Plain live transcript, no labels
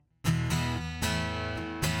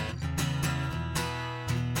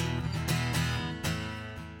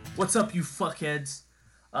What's up, you fuckheads?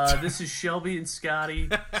 This is Shelby and Scotty.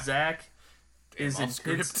 Zach is in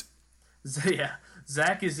Pittsburgh. Yeah,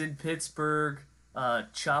 Zach is in Pittsburgh,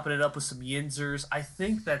 chopping it up with some yinzers. I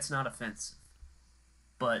think that's not offensive,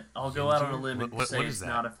 but I'll go out on a limb and say it's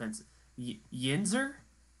not offensive. Yinzer?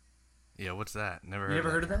 Yeah, what's that? Never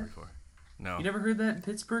heard of that before. No. You never heard that in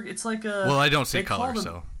Pittsburgh? It's like a. Well, I don't see color,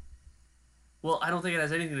 so. Well, I don't think it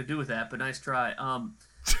has anything to do with that, but nice try.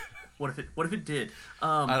 What if it did?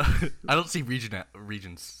 I don't see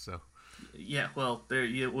regions, so. Yeah, well,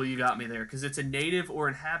 you got me there, because it's a native or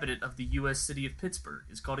inhabitant of the U.S. city of Pittsburgh.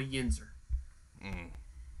 It's called a yinzer.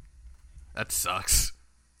 That sucks.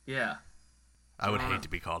 Yeah. I would hate to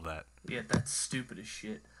be called that. Yeah, that's stupid as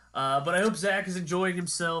shit. But I hope Zach is enjoying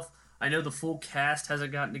himself. I know the full cast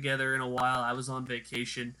hasn't gotten together in a while. I was on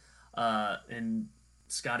vacation, and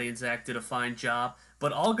Scotty and Zach did a fine job.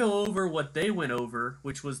 But I'll go over what they went over,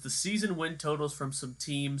 which was the season win totals from some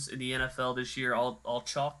teams in the NFL this year. I'll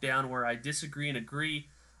chalk down where I disagree and agree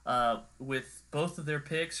with both of their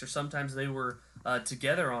picks, or sometimes they were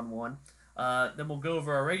together on one. Then we'll go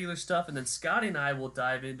over our regular stuff, and then Scotty and I will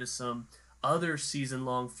dive into some other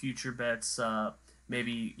season-long future bets,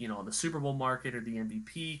 maybe the Super Bowl market or the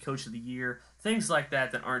MVP, Coach of the Year, things like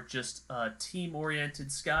that aren't just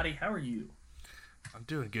team-oriented. Scotty, how are you? I'm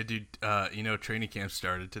doing good, dude. Training camp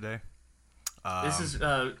started today. This is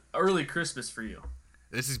early Christmas for you.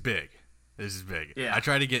 This is big. Yeah. I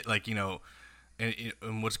try to get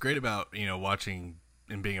and what's great about watching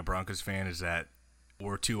and being a Broncos fan is that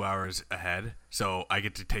we're 2 hours ahead, so I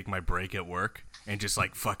get to take my break at work and just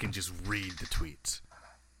fucking just read the tweets.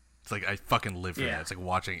 It's like I fucking live for that.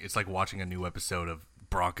 It's like watching a new episode of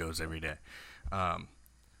Broncos every day.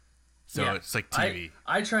 It's like TV.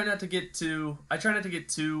 I try not to get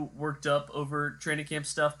too worked up over training camp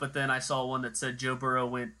stuff, but then I saw one that said Joe Burrow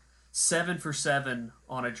went 7 for 7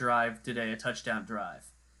 on a drive today, a touchdown drive,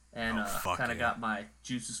 and kind of got my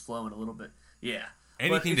juices flowing a little bit. Yeah.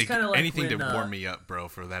 Anything to warm me up, bro,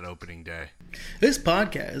 for that opening day. This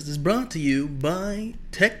podcast is brought to you by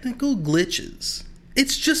technical glitches.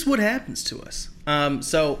 It's just what happens to us.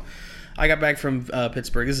 So I got back from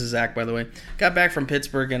Pittsburgh. This is Zack, by the way. Got back from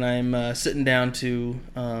Pittsburgh, and I'm sitting down to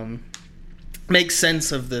make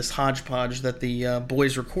sense of this hodgepodge that the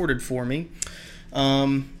boys recorded for me.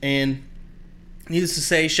 And needless to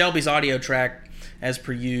say, Shelby's audio track, as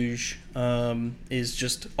per usual, is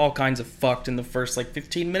just all kinds of fucked in the first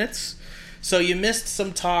 15 minutes. So you missed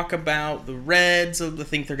some talk about the Reds. I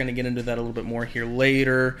think they're going to get into that a little bit more here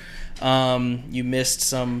later. You missed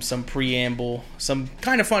some preamble, some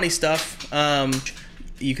kind of funny stuff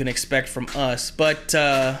you can expect from us. But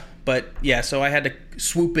yeah, so I had to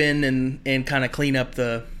swoop in and kind of clean up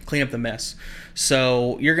the mess.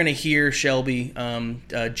 So you're going to hear Shelby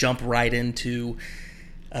jump right into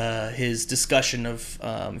his discussion of,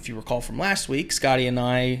 if you recall from last week, Scotty and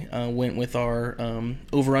I went with our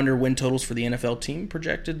over-under win totals for the NFL team,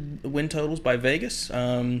 projected win totals by Vegas.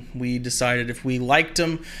 We decided if we liked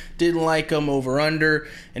them, didn't like them, over-under,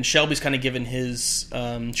 and Shelby's kind of given his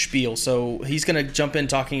spiel. So he's going to jump in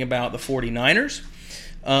talking about the 49ers,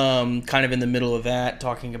 kind of in the middle of that,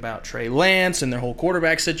 talking about Trey Lance and their whole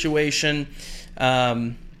quarterback situation.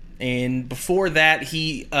 And before that,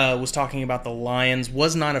 he was talking about the Lions.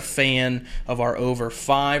 Was not a fan of our over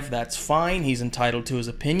 5. That's fine. He's entitled to his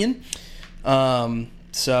opinion.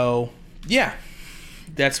 So, yeah,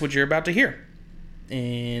 that's what you're about to hear.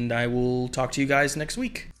 And I will talk to you guys next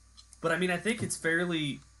week. But, I think it's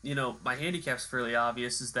fairly, my handicap's fairly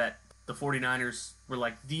obvious, is that the 49ers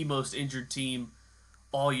were, the most injured team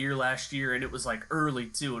all year last year. And it was, early,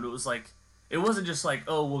 too. And it was, it wasn't just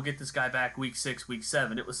oh, we'll get this guy back week 6, week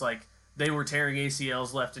 7. It was they were tearing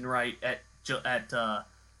ACLs left and right at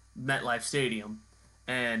MetLife Stadium,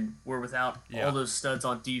 and were without all those studs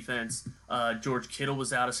on defense. George Kittle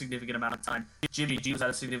was out a significant amount of time. Jimmy G was out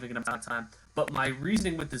a significant amount of time. But my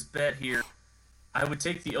reasoning with this bet here, I would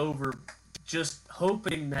take the over, just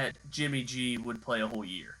hoping that Jimmy G would play a whole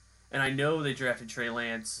year. And I know they drafted Trey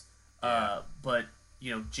Lance, but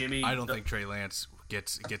Jimmy. I don't think Trey Lance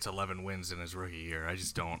gets 11 wins in his rookie year. I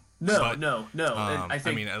just don't. No. And I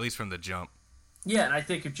think, at least from the jump. Yeah, and I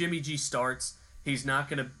think if Jimmy G starts, he's not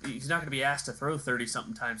gonna be asked to throw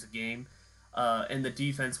 30-something times a game, and the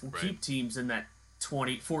defense will keep teams in that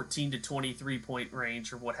 14 to 23 point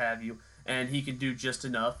range or what have you, and he can do just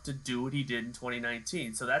enough to do what he did in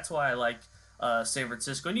 2019. So that's why I like San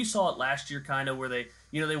Francisco, and you saw it last year, kind of where they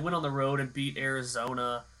went on the road and beat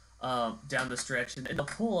Arizona down the stretch, and they'll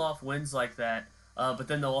pull off wins like that. But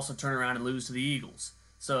then they'll also turn around and lose to the Eagles.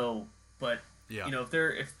 So, but if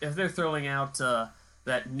they're throwing out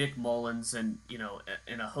that Nick Mullins and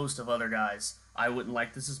and a host of other guys, I wouldn't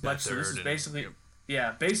like this as much. So this is basically,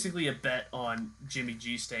 basically a bet on Jimmy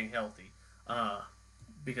G staying healthy.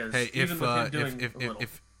 Because even with him doing a little.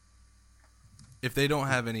 If they don't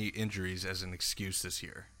have any injuries as an excuse this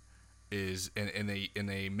year, and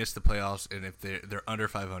they miss the playoffs, and if they're under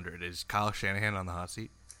 500, is Kyle Shanahan on the hot seat?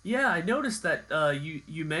 Yeah, I noticed that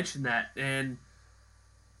you mentioned that, and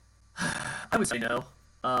I would say no.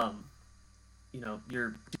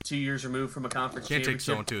 You're 2 years removed from a conference championship. Can't take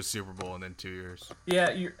someone to a Super Bowl in 2 years. Yeah,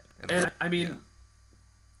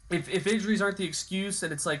 if injuries aren't the excuse,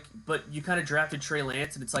 and it's like, but you kind of drafted Trey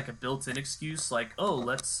Lance, and it's like a built-in excuse, like, oh,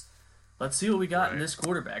 let's see what we got in this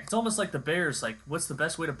quarterback. It's almost like the Bears, like, what's the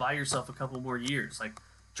best way to buy yourself a couple more years? Like,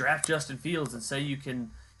 draft Justin Fields and say you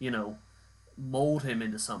can, mold him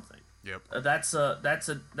into something. Yep. It's a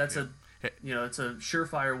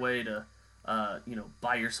surefire way to,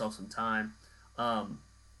 buy yourself some time.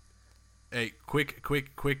 Hey, quick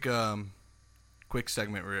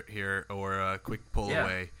segment here, or a quick pull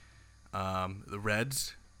away. The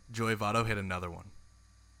Reds, Joey Votto hit another one.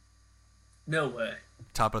 No way.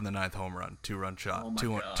 Top of the ninth home run, 2-run shot,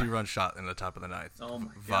 Oh two-run shot in the top of the ninth. Oh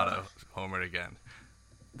my Votto homered again.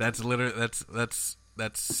 That's literally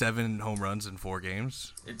that's 7 home runs in 4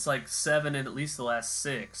 games. It's like 7 in at least the last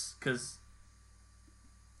 6, because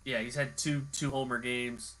he's had two homer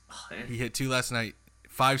games. He hit 2 last night,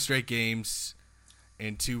 5 straight games,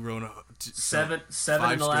 and 7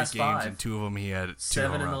 5 in the last games, 5. And 2 of them he had 2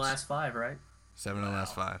 7 home in runs. the last 5, right? 7 in the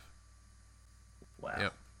last 5. Wow.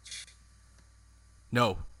 Yep.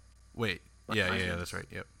 No, wait. Yeah, that's right.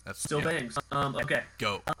 Yep, that's still bangs. Okay.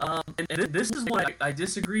 Go. And this is what I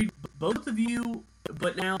disagreed both of you,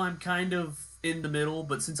 but now I'm kind of in the middle.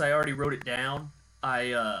 But since I already wrote it down,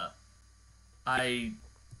 I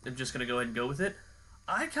am just gonna go ahead and go with it.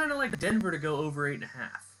 I kind of like Denver to go over 8.5.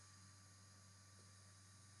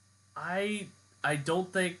 I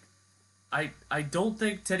don't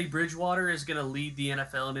think Teddy Bridgewater is gonna lead the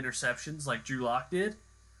NFL in interceptions like Drew Lock did.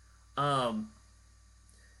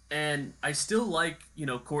 And I still like,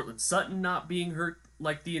 Cortland Sutton not being hurt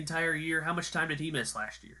like the entire year. How much time did he miss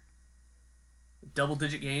last year?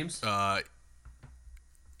 Double-digit games?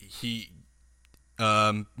 He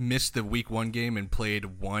missed the week 1 game and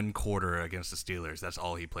played 1 quarter against the Steelers. That's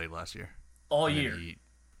all he played last year. All year?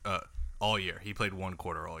 All year. He played 1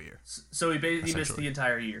 quarter all year. So he missed the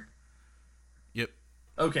entire year? Yep.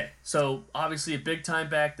 Okay, so obviously a big time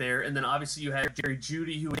back there, and then obviously you had Jerry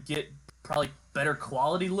Jeudy, who would get probably better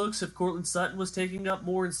quality looks if Cortland Sutton was taking up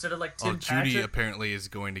more instead of like Tim Patrick. Jeudy apparently is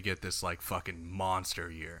going to get this like fucking monster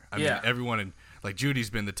year. I mean, everyone in Judy's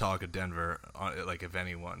been the talk of Denver. Like if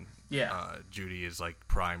anyone, Jeudy is like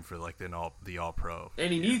prime for like the all pro,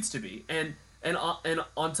 and he needs to be. And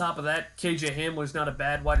on top of that, KJ Hamler's not a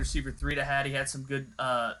bad wide receiver 3 to have. He had some good,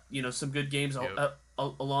 some good games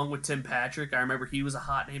along with Tim Patrick. I remember he was a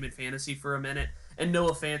hot name in fantasy for a minute, and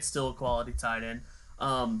Noah Fant's still a quality tight end.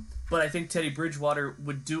 But I think Teddy Bridgewater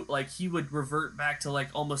would he would revert back to like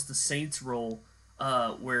almost the Saints role,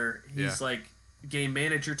 where he's like game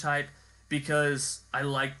manager type, because I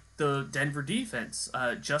like the Denver defense.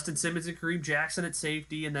 Justin Simmons and Kareem Jackson at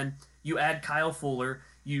safety, and then you add Kyle Fuller.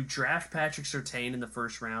 You draft Patrick Surtain in the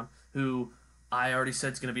first round, who I already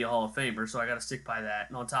said is going to be a Hall of Famer, so I got to stick by that.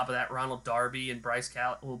 And on top of that, Ronald Darby and Bryce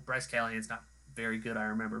Callahan's not very good, I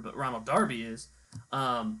remember, but Ronald Darby is.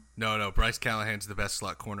 No, Bryce Callahan's the best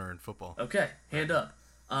slot corner in football. Okay, hand up.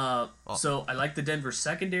 So I like the Denver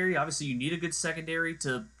secondary. Obviously, you need a good secondary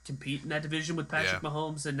to compete in that division with Patrick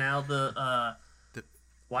Mahomes, and now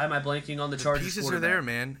why am I blanking on the Chargers? The pieces are there,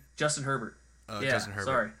 man. Justin Herbert. Justin Herbert.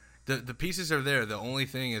 Sorry. The pieces are there. The only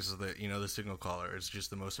thing is that the signal caller is just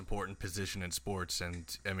the most important position in sports.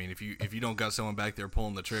 And I mean, if you don't got someone back there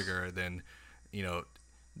pulling the trigger, then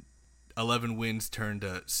 11 wins turn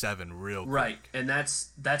to 7 real quick. Right, and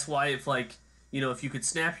that's why if if you could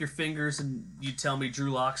snap your fingers and you tell me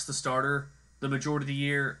Drew Lock's the starter the majority of the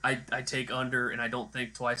year, I take under and I don't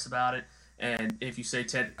think twice about it. And if you say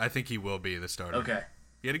Ted, I think he will be the starter. Okay,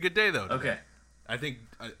 he had a good day though. Today. Okay, I think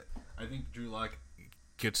Drew Lock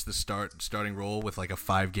gets the starting role with like a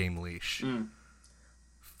 5-game leash,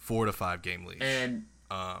 4 to 5 game leash, and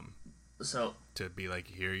so to be like,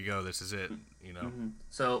 here you go, this is it, Mm-hmm.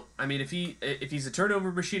 So I mean, if he's a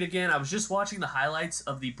turnover machine again, I was just watching the highlights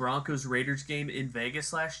of the Broncos Raiders game in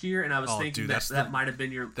Vegas last year, and I was thinking that might have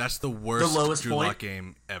been that's the worst lowest Drew point Lock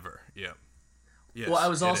game ever. Yeah. Yes, well, I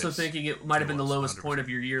was also thinking it might have been the lowest 100%. Point of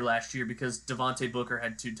your year last year because Devontae Booker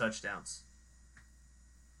had 2 touchdowns.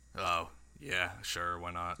 Oh. Yeah, sure, why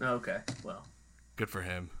not? Okay, well. Good for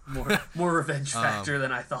him. More revenge factor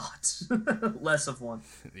than I thought. Less of one.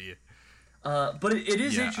 Yeah. But it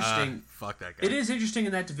is interesting. Fuck that guy. It is interesting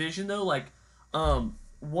in that division though. Like,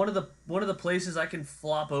 one of the places I can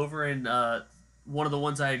flop over and one of the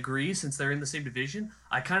ones I agree, since they're in the same division,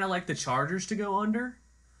 I kind of like the Chargers to go under.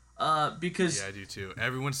 Because yeah, I do too.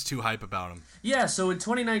 Everyone's too hype about them. Yeah, so in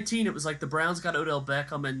 2019, it was like the Browns got Odell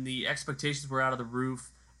Beckham, and the expectations were out of the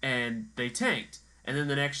roof, and they tanked. And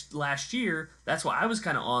then last year, that's why I was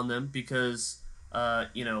kind of on them, because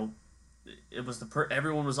it was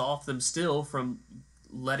everyone was off them still from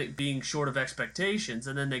being short of expectations,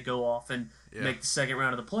 and then they go off and make the second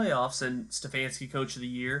round of the playoffs, and Stefanski Coach of the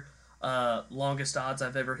Year, longest odds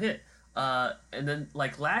I've ever hit. And then,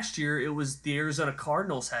 like, last year, it was the Arizona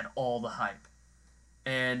Cardinals had all the hype,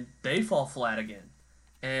 and they fall flat again.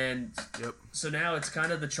 And so now it's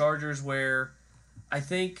kind of the Chargers, where I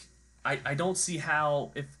think I don't see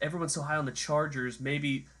how, if everyone's so high on the Chargers,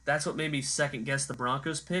 maybe that's what made me second guess the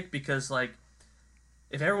Broncos pick, because, like,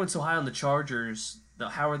 if everyone's so high on the Chargers,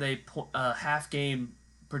 how are they half game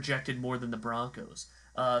projected more than the Broncos?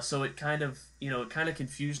 So it kind of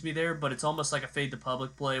confused me there, but it's almost like a fade the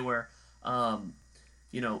public play where, so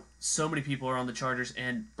many people are on the Chargers,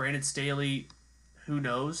 and Brandon Staley, who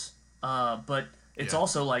knows? But it's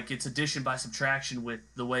also like it's addition by subtraction with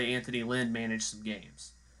the way Anthony Lynn managed some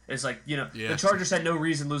games. It's like, the Chargers had no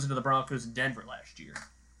reason losing to the Broncos in Denver last year.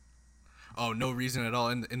 Oh, no reason at all.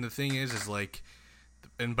 And the thing is like,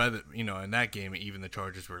 and by the, in that game, even the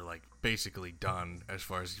Chargers were like basically done as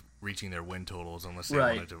far as reaching their win totals, unless they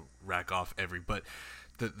wanted to rack off but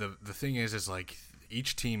the thing is like,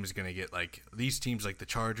 each team is going to get, like, these teams like the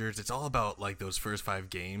Chargers, it's all about, like, those first 5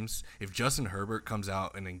 games. If Justin Herbert comes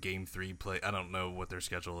out and in game 3 I don't know what their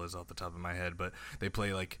schedule is off the top of my head, but they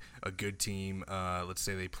play, like, a good team. Let's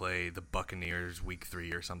say they play the Buccaneers week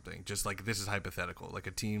 3 or something. Just, like, this is hypothetical. Like,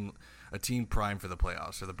 a team prime for the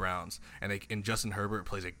playoffs, or the Browns. And Justin Herbert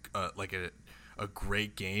plays a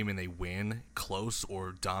great game, and they win close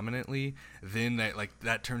or dominantly, then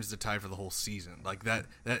that turns the tide for the whole season. Like that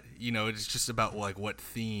it's just about like what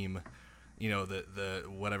theme, the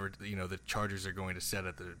whatever, the Chargers are going to set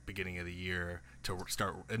at the beginning of the year to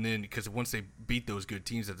start, and then because once they beat those good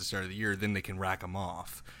teams at the start of the year, then they can rack them up,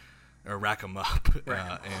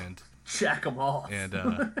 and jack them off, and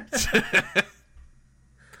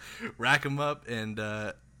rack them up, and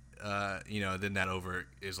then that over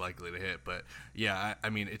is likely to hit. But yeah,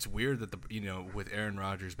 I mean, it's weird that with Aaron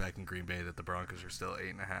Rodgers back in Green Bay, that the Broncos are still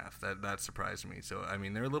 8.5. That surprised me. So I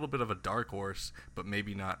mean, they're a little bit of a dark horse, but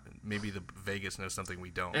maybe not. Maybe the Vegas knows something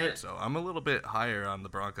we don't. So I'm a little bit higher on the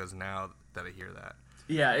Broncos now that I hear that.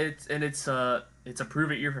 Yeah, it's a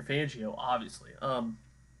prove it year for Fangio, obviously.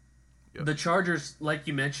 The Chargers, like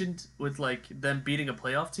you mentioned, with like them beating a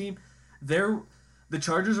playoff team, the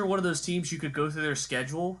Chargers are one of those teams you could go through their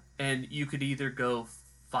schedule and you could either go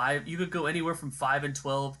anywhere from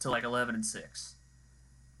 5-12 to like 11-6,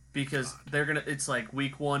 because it's like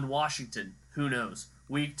week 1 Washington, who knows?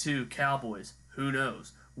 Week 2 Cowboys, who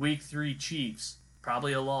knows? Week 3 Chiefs,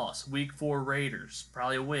 probably a loss. Week 4 Raiders,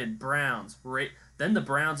 probably a win. Browns, then the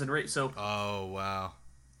Browns and Raiders. So oh wow,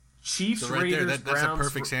 Chiefs, so right Raiders, there, that's Browns, a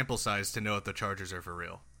perfect sample size to know if the Chargers are for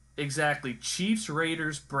real. Exactly. Chiefs,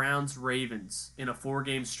 Raiders, Browns, Ravens in a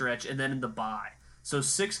 4-game stretch, and then in the bye. So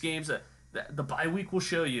 6 games. The bye week will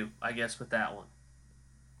show you, I guess, with that one.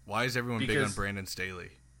 Why is everyone big on Brandon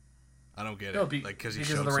Staley? I don't get it. Because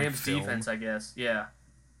of the Rams' defense, I guess. Yeah.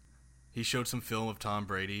 He showed some film of Tom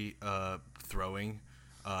Brady throwing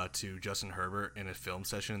to Justin Herbert in a film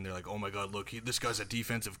session, and they're like, "Oh my God, look, this guy's a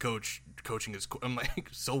defensive coach coaching his." I'm like,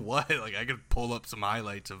 so what? Like, I could pull up some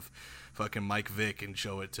highlights of fucking Mike Vick and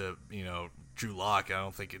show it to Drew Lock. I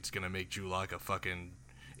don't think it's gonna make Drew Lock a fucking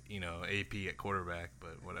AP at quarterback,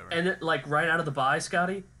 but whatever. And then, like, right out of the bye,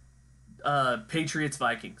 Scotty, Patriots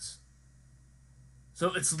Vikings.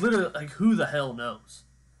 So it's literally like, who the hell knows?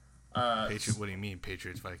 What do you mean,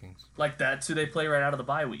 Patriots Vikings? Like, that's who they play right out of the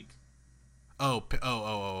bye week. Oh,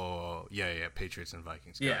 yeah, Patriots and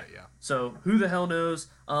Vikings. Got it, yeah. So who the hell knows?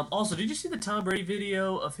 Also, did you see the Tom Brady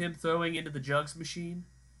video of him throwing into the jugs machine?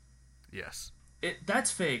 Yes.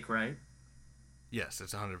 That's fake, right? Yes,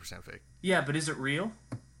 it's 100% fake. Yeah, but is it real?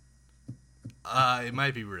 It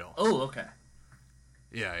might be real. Oh, okay.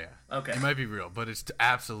 Yeah. Okay. It might be real, but it's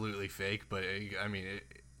absolutely fake. But I mean,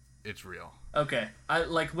 it's real. Okay.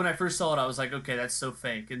 When I first saw it, I was like, okay, that's so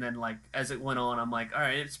fake. And then, like, as it went on, I'm like, all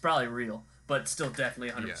right, it's probably real, but still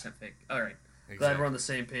definitely 100% fake. All right. Exactly. Glad we're on the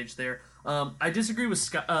same page there. I disagree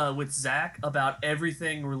with Zack about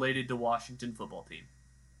everything related to Washington football team.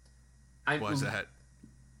 Why's that?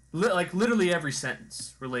 Literally every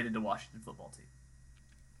sentence related to Washington football team.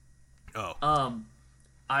 Oh.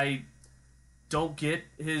 I don't get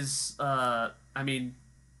his.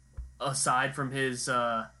 Aside from his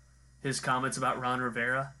comments about Ron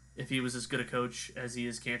Rivera, if he was as good a coach as he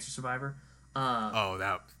is cancer survivor.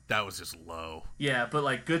 That was just low. Yeah, but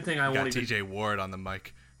like, good thing I won't even. TJ Ward on the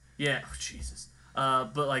mic. Yeah, Jesus.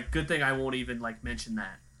 But like, good thing I won't even like mention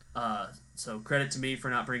that. So credit to me for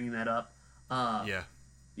not bringing that up. Yeah.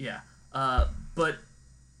 Yeah. But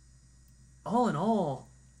all in all,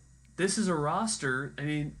 this is a roster. I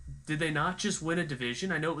mean, did they not just win a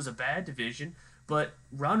division? I know it was a bad division, but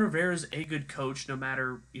Ron Rivera's a good coach no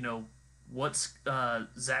matter, what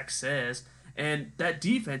Zack says. And that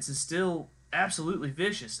defense is still absolutely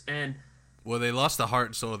vicious. And well, they lost the heart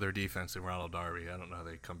and soul of their defense in Ronald Darby. I don't know how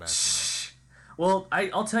they come back from that. Well,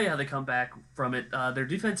 I'll tell you how they come back from it. Their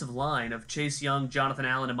defensive line of Chase Young, Jonathan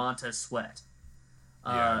Allen, and Montez Sweat.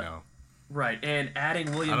 I know. Right, and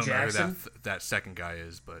adding William I don't Jackson. know who that second guy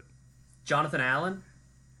is, but Jonathan Allen.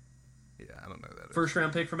 Yeah, I don't know who that is. First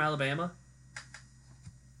round pick from Alabama.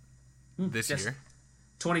 This year?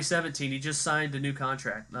 2017. He just signed a new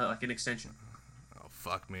contract, like an extension. Oh,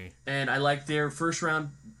 fuck me. And I like their first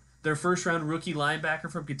round rookie linebacker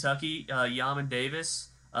from Kentucky, Yaman Davis,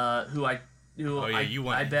 who I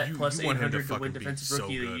bet plus 800 to win defensive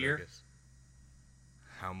rookie of the year.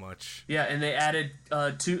 How much? Yeah, and they added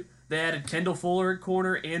Kendall Fuller at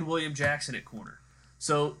corner and William Jackson at corner.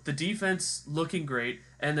 So the defense looking great,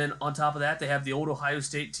 and then on top of that, they have the old Ohio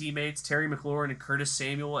State teammates Terry McLaurin and Curtis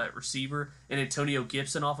Samuel at receiver, and Antonio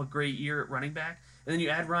Gibson off a great year at running back. And then you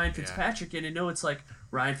add Ryan Fitzpatrick in, and it's like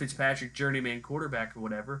Ryan Fitzpatrick, journeyman quarterback or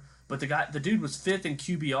whatever. But the dude was 5th in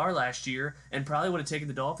QBR last year, and probably would have taken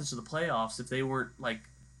the Dolphins to the playoffs if they weren't like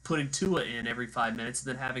putting Tua in every 5 minutes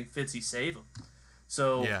and then having Fitzy save him.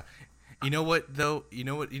 So yeah, you know what though? You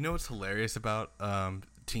know what's hilarious about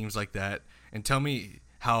teams like that? And tell me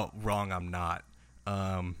how wrong I'm not.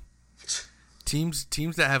 Teams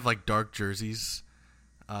that have like dark jerseys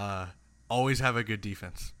always have a good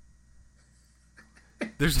defense.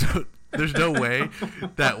 There's no way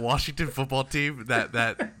that Washington football team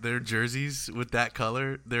that their jerseys with that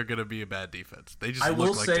color, they're gonna be a bad defense. They just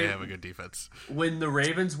look like they have a good defense. When the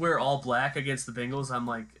Ravens wear all black against the Bengals, I'm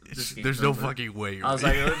like, there's no fucking way. I was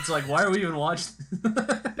like, it's like, why are we even watching?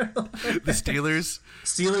 The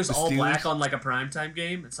Steelers all black on like a primetime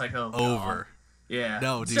game. It's like, oh, over. God. Yeah,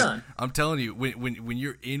 no, dude. Done. I'm telling you, when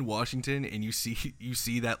you're in Washington and you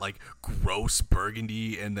see that like gross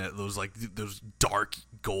burgundy and those dark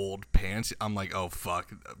gold pants, I'm like, oh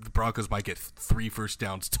fuck, the Broncos might get 3 first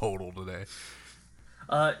downs total today.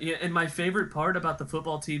 Yeah, and my favorite part about the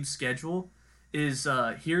football team's schedule is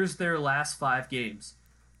here's their last 5 games.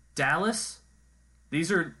 Dallas,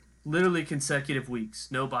 these are literally consecutive weeks,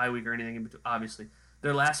 no bye week or anything in between. Obviously,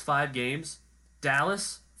 their last 5 games: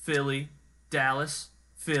 Dallas, Philly,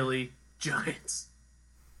 Giants.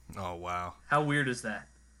 Oh wow! How weird is that?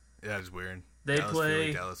 Yeah, it's weird.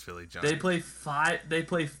 Dallas, Philly, Giants. They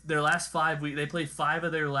play their last 5 weeks. They play 5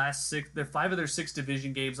 of their last 6. They're 5 of their 6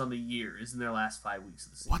 division games on the year is in their last 5 weeks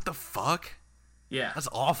of the season. What the fuck? Yeah, that's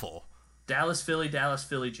awful. Dallas, Philly,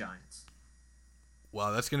 Giants.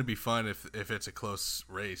 Wow, that's gonna be fun if it's a close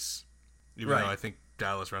race. Even though I think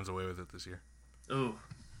Dallas runs away with it this year. Ooh,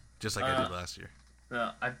 just like I did last year.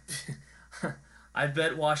 I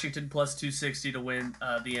bet Washington plus 260 to win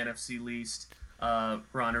the NFC least.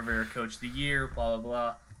 Ron Rivera coach of the year, blah blah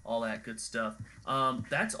blah, all that good stuff.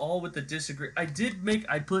 That's all with the disagree. I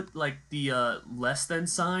put like the less than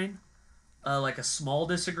sign, like a small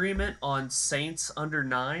disagreement on Saints under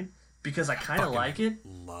 9 because I kind of like it.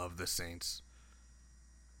 Love the Saints.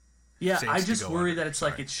 Yeah, Saints I just worry that it's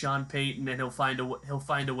like it's Sean Payton and he'll find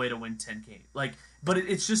a way to win 10 games. like. But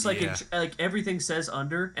it's just like like everything says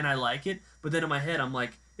under, and I like it. But then in my head, I'm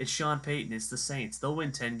like, it's Sean Payton, it's the Saints. They'll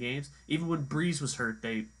win 10 games. Even when Breeze was hurt,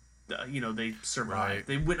 they survived. Right.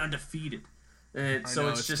 They went undefeated. And so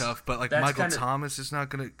it's just tough. But like Michael Thomas is not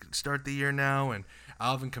going to start the year now, and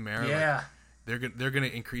Alvin Kamara. Yeah, they're going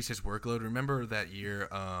to increase his workload. Remember that year,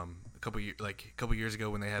 a couple years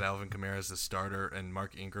ago when they had Alvin Kamara as the starter and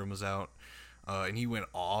Mark Ingram was out. And he went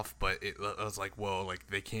off, but I was like, whoa, like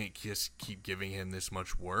they can't just keep giving him this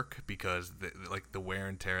much work because the wear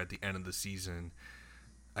and tear at the end of the season,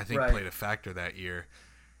 I think played a factor that year.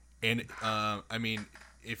 And I mean,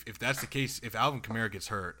 if that's the case, if Alvin Kamara gets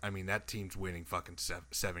hurt, I mean that team's winning fucking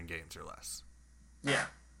 7 games or less. Yeah,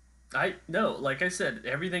 like I said,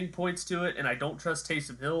 everything points to it, and I don't trust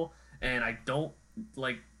Taysom Hill, and I don't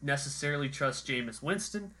necessarily trust Jameis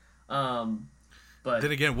Winston. But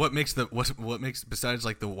then again, what makes besides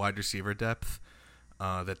like the wide receiver depth,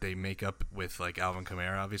 that they make up with like Alvin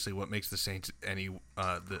Kamara. Obviously, what makes the Saints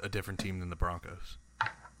a different team than the Broncos?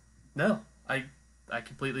 No, I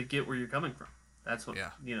completely get where you're coming from. That's what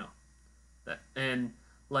that, and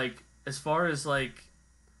like as far as like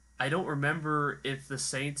I don't remember if the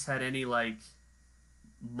Saints had any like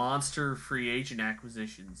monster free agent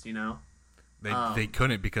acquisitions. They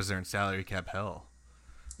couldn't because they're in salary cap hell.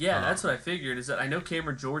 Yeah, that's what I figured. Is that I know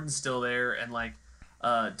Cameron Jordan's still there, and like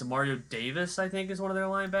Demario Davis, I think, is one of their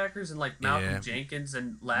linebackers, and like Malcolm Jenkins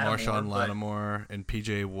and Lattimore. Marshawn Lattimore and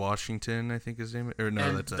PJ Washington, I think his name. Or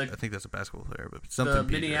no, I think that's a basketball player, but something.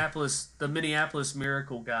 The Minneapolis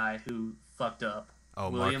Miracle guy who fucked up. Oh,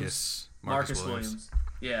 Williams. Marcus Williams.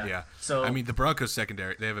 Yeah. So I mean, the Broncos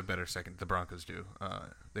secondary, they have a better second. The Broncos do.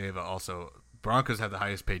 They have Broncos have the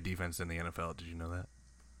highest paid defense in the NFL. Did you know that?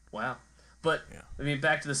 Wow. But I mean,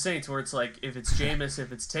 back to the Saints, where it's like if it's Jameis,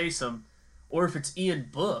 if it's Taysom, or if it's Ian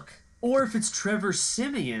Book, or if it's Trevor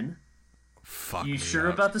Siemian. Fuck. You sure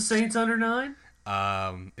about the Saints under 9?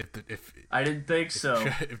 If I didn't think so.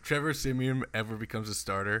 If Trevor Siemian ever becomes a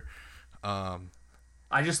starter, I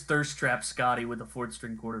just thirst trap Scotty with a 4th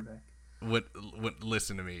string quarterback.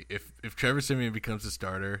 Listen to me. If Trevor Siemian becomes a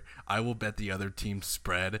starter, I will bet the other team's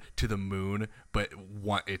spread to the moon, but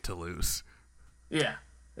want it to lose. Yeah.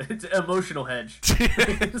 It's an emotional hedge.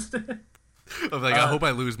 I'm like, I hope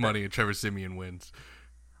I lose money and Trevor Siemian wins.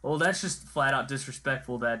 Well, that's just flat out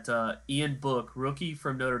disrespectful that Ian Book, rookie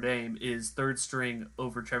from Notre Dame, is 3rd string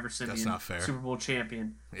over Trevor Siemian. That's not fair. Super Bowl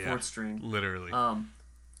champion, 4th string. Literally. Pulling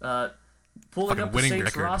up the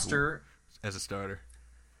Saints roster as a starter.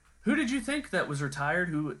 Who did you think that was retired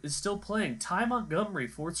who is still playing? Ty Montgomery,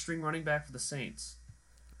 4th string running back for the Saints.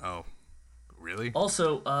 Oh. Really?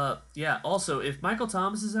 Also, Also, if Michael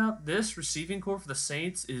Thomas is out, this receiving core for the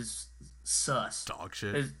Saints is sus. Dog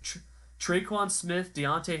shit. Traquan Smith,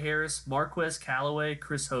 Deontay Harris, Marquez Callaway,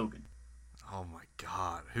 Chris Hogan. Oh my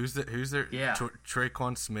God! Who's there? Yeah.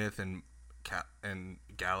 Traquan Smith and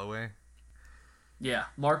Galloway. Yeah,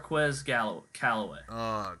 Marquez Callaway.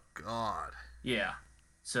 Oh God. Yeah.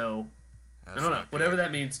 So I don't know. Whatever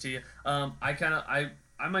that means to you. I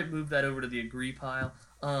might move that over to the agree pile.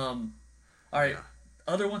 All right,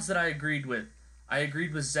 Other ones that I agreed with. I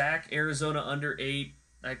agreed with Zack, Arizona under 8.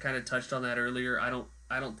 I kind of touched on that earlier. I don't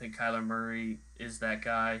think Kyler Murray is that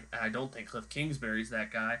guy. I don't think Cliff Kingsbury's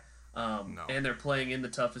that guy. No. And they're playing in the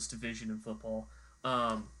toughest division in football.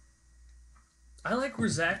 I like where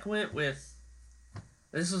Zack went with.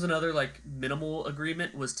 This was another like minimal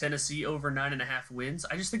agreement. Was Tennessee over 9.5 wins?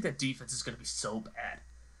 I just think that defense is going to be so bad.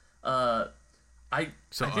 I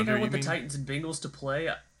think I want the Titans and Bengals to play.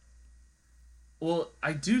 Well,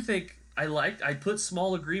 I do think I put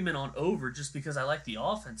small agreement on over just because I like the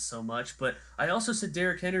offense so much, but I also said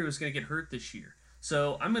Derrick Henry was going to get hurt this year.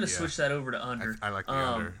 So I'm going to switch that over to under. I like the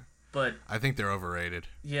under. But I think they're overrated.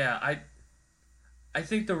 Yeah, I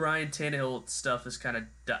think the Ryan Tannehill stuff is kind of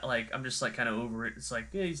like I'm just like kind of over it. It's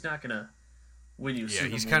like he's not going to win you a Super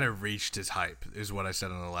Bowl. He's kind of reached his hype is what I said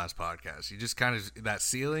on the last podcast. He just kind of that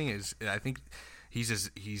ceiling is I think he's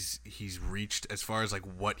reached as far as like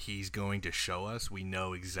what he's going to show us. We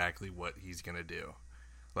know exactly what he's going to do.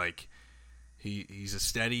 Like he's a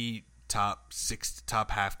steady top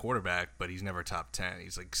half quarterback, but he's never top 10.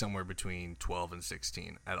 He's like somewhere between 12 and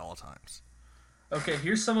 16 at all times. Okay,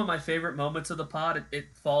 here's some of my favorite moments of the pod. It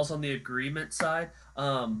falls on the agreement side.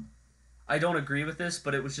 I don't agree with this,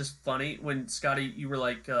 but it was just funny when Scotty, you were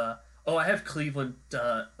like, I have Cleveland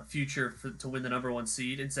a future to win the number 1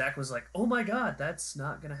 seed, and Zack was like, oh my God, that's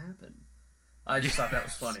not gonna happen. I just thought that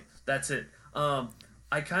was funny. That's it.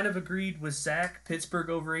 I kind of agreed with Zack, Pittsburgh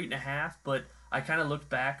over 8.5, but I kind of looked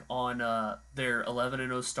back on their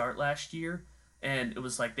 11-0 start last year, and it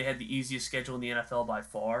was like they had the easiest schedule in the NFL by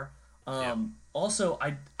far. Also,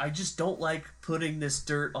 I just don't like putting this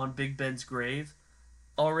dirt on Big Ben's grave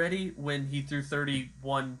already when he threw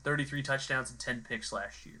 33 touchdowns and 10 picks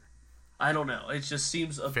last year. I don't know. It just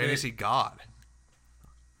seems a fantasy god.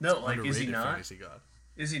 No, like is he not? Fantasy god.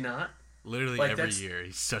 Is he not? Literally like, every year,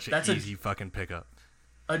 he's such an easy fucking pickup.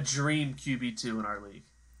 A dream QB2 in our league.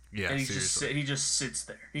 Yeah, and seriously. he just sits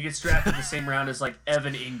there. He gets drafted the same round as like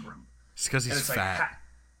Evan Ingram. It's because he's fat. Like,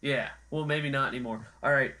 yeah. Well, maybe not anymore.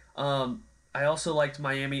 All right. I also liked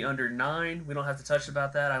Miami under 9. We don't have to touch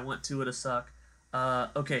about that. I want Tua to suck.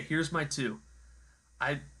 Okay, here's my 2.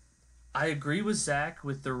 I agree with Zack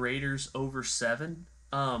with the Raiders over 7.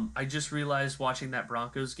 I just realized watching that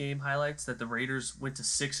Broncos game highlights that the Raiders went to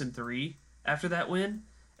 6-3 after that win,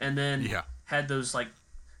 and then had those like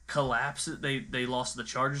collapses. They lost to the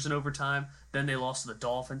Chargers in overtime. Then they lost to the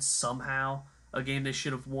Dolphins somehow, a game they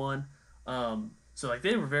should have won. So like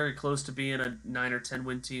they were very close to being a 9 or 10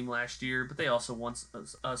 win team last year, but they also won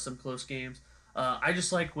some close games. I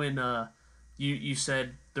just like when you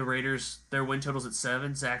said the Raiders their win totals at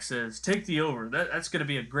 7. Zach says take the over. That's going to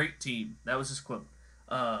be a great team. That was his quote.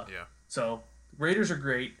 Yeah. So Raiders are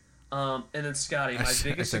great. And then Scotty, my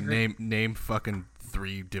biggest name fucking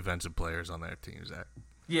 3 defensive players on that team, Zach.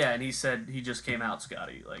 Yeah, and he said he just came out,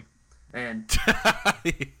 Scotty. Like, and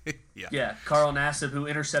yeah, Carl Nassib, who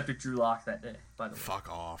intercepted Drew Lock that day, by the way. Fuck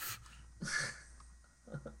off.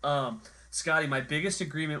 Scotty, my biggest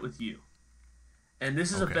agreement with you, and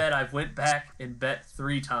this is Okay. a bet I've went back and bet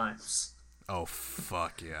 3 times. Oh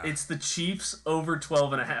fuck yeah. It's the Chiefs over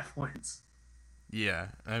 12.5 wins. Yeah,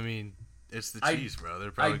 I mean, it's the Chiefs, bro.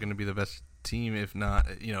 They're probably going to be the best team, if not,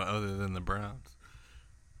 other than the Browns.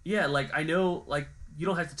 Yeah, like I know, like you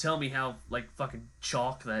don't have to tell me how like fucking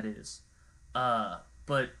chalk that is,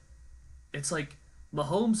 but it's like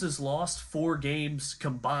Mahomes has lost 4 games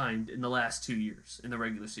combined in the last 2 years in the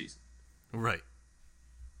regular season. Right.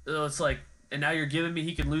 So it's like, and now you're giving me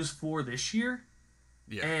he can lose 4 this year,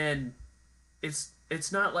 Yeah. and it's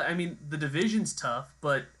not like, I mean, the division's tough,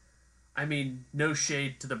 but I mean, no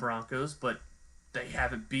shade to the Broncos, but they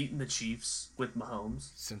haven't beaten the Chiefs with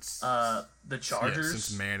Mahomes Since the Chargers. Yeah,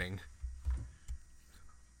 since Manning.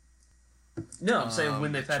 No, I'm saying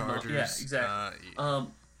when they've had Chargers, Mahomes. Yeah, exactly.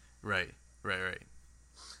 Right.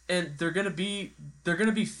 And they're gonna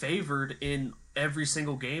be favored in every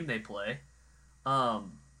single game they play.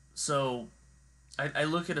 So I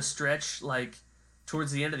look at a stretch like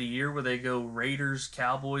towards the end of the year where they go Raiders,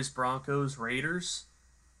 Cowboys, Broncos, Raiders.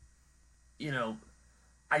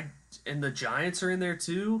 And the Giants are in there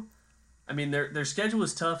too. I mean, their schedule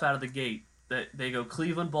is tough out of the gate. That they go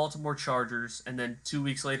Cleveland, Baltimore, Chargers, and then 2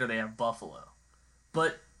 weeks later they have Buffalo.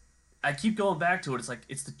 But I keep going back to it. It's like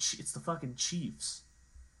it's the fucking Chiefs.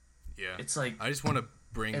 Yeah. It's like I just want to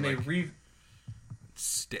bring and like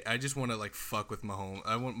I just want to like fuck with Mahomes.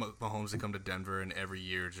 I want Mahomes to come to Denver and every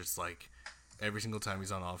year just like every single time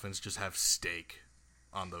he's on offense just have steak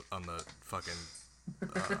on the fucking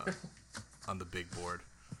on the big board.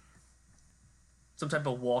 some type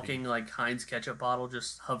of walking like Heinz ketchup bottle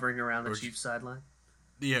just hovering around the Chiefs sideline.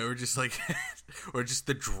 Yeah, or just like or just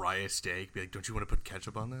the driest steak. Be like, don't you want to put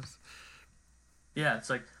ketchup on this? Yeah, it's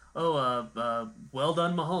like, well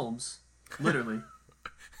done, Mahomes. Literally.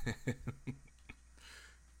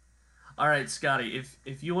 All right, Scotty,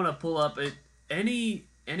 if you want to pull up any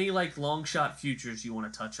like long shot futures you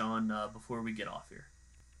want to touch on before we get off here.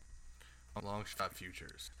 Long shot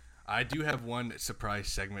futures. I do have one surprise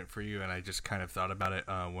segment for you, and I just kind of thought about it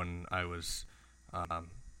when I was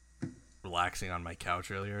relaxing on my couch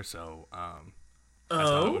earlier. So I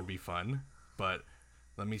thought it would be fun. But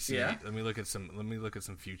let me see. Yeah. Let me look at some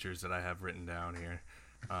futures that I have written down here.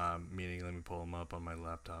 Meaning, let me pull them up on my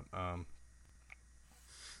laptop.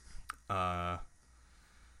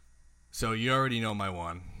 So you already know my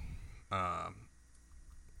one. I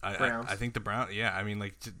think the Browns. Yeah, I mean,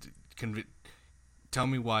 like, tell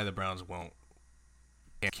me why the Browns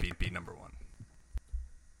can't be number one.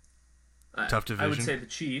 Tough division. I would say the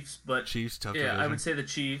Chiefs, but Chiefs tough yeah, division. I would say the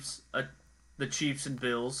Chiefs. The Chiefs and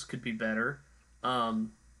Bills could be better.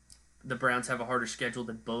 The Browns have a harder schedule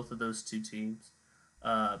than both of those two teams.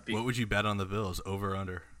 What would you bet on the Bills? Over or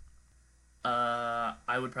under?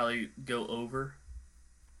 I would probably go over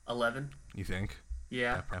 11. You think?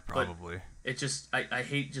 Yeah, probably. But it just I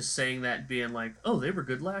hate just saying that and being like, oh, they were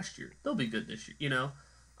good last year. They'll be good this year. You know.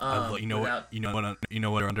 You know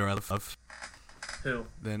what under I love? Who?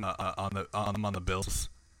 Then on the Bills,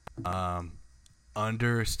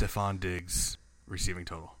 under Stephon Diggs receiving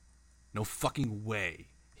total. No fucking way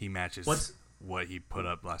he matches what he put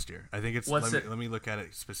up last year. I think it's. Let me look at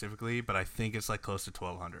it specifically, but I think it's like close to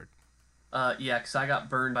 1,200. Yeah, because I got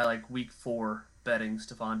burned by like week 4 betting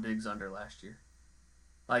Stephon Diggs under last year.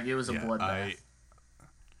 Like it was a bloodbath.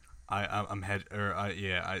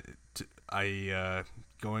 I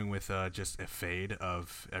going with just a fade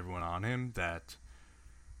of everyone on him that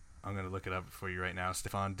I'm gonna look it up for you right now.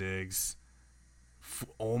 Stephon Diggs.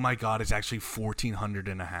 Oh my God! It's actually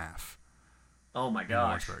 1,400.5. Oh my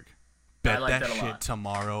gosh! Bet that shit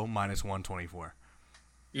tomorrow minus 124.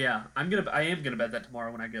 Yeah, I am gonna bet that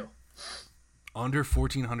tomorrow when I go. Under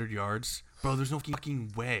 1,400 yards, bro. There's no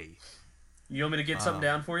fucking way. You want me to get something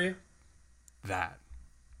down for you? That.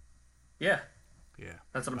 Yeah. Yeah.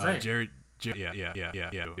 That's what I'm saying. Jared. Yeah. You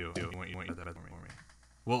want that for me?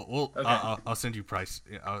 Well. Okay. I'll send you price.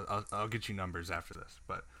 I'll get you numbers after this,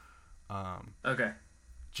 but. Okay.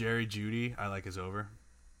 Jerry Jeudy, I like his over.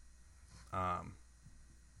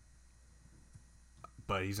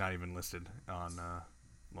 But he's not even listed on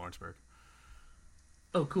Lawrenceburg.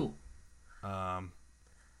 Oh, cool.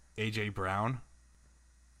 AJ Brown.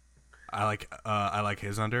 I like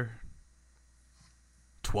his under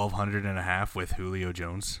 1,200.5 with Julio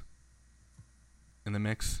Jones in the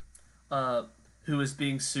mix. Who is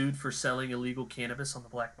being sued for selling illegal cannabis on the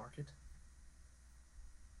black market?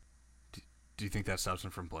 Do you think that stops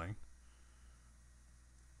him from playing?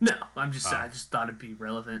 No, I just thought it'd be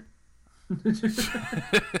relevant.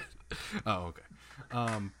 Oh, okay.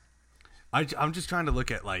 I'm just trying to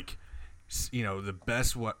look at like, the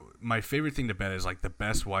best. My favorite thing to bet is like the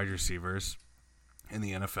best wide receivers in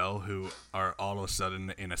the NFL who are all of a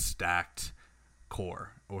sudden in a stacked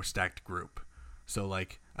core or stacked group. So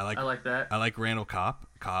like I like that. I like Randall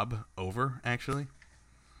Cobb over actually.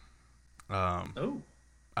 I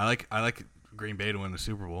like Green Bay to win the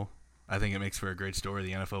Super Bowl. I think it makes for a great story.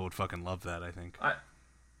 The NFL would fucking love that. I think.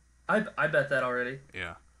 I bet that already.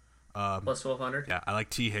 Yeah. Plus 1,200. Yeah, I like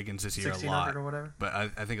T. Higgins this year a lot. Or whatever. But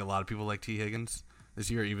I think a lot of people like T. Higgins this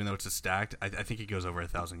year, even though it's a stacked. I think he goes over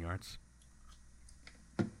 1,000 yards.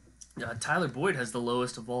 Yeah, Tyler Boyd has the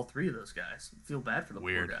lowest of all three of those guys. I feel bad for the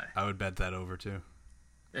Weird. poor guy. I would bet that over too.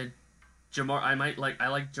 And I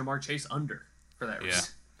like Jamar Chase under for that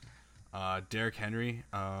reason. Yeah. Derrick Henry,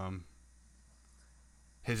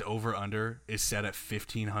 his over under is set at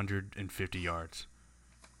 1,550 yards.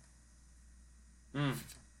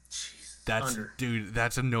 Jeez. Dude,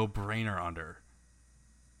 that's a no-brainer under.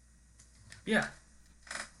 Yeah.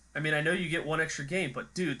 I mean, I know you get one extra game,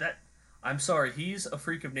 but dude, I'm sorry, he's a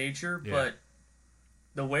freak of nature, but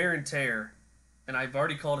the wear and tear, and I've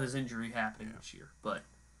already called his injury happening this year, but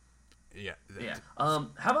yeah. How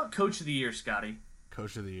about Coach of the Year, Scotty?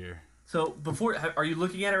 Coach of the Year. So are you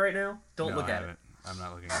looking at it right now? Don't look at it. I'm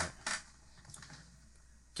not looking at it.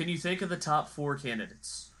 Can you think of the top 4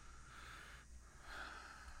 candidates?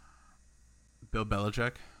 Bill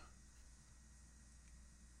Belichick?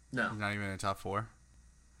 No. He's not even in the top 4?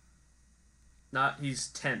 He's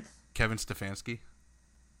 10th. Kevin Stefanski?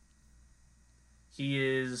 He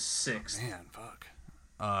is 6th. Oh, man, fuck.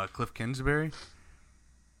 Cliff Kingsbury?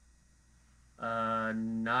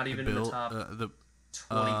 Not even in the top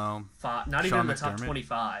 25. Not even in the top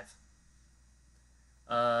 25.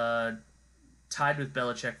 Tied with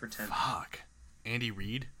Belichick for 10th. Fuck. Andy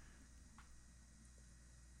Reid?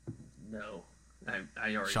 No. I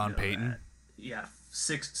already Sean know Payton? that. Yeah,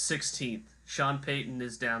 16th. Sean Payton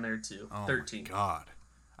is down there too. Oh 13th. My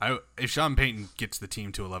God. If Sean Payton gets the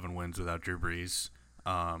team to 11 wins without Drew Brees,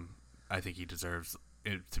 I think he deserves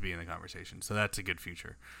it to be in the conversation. So that's a good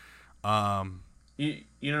future. You want to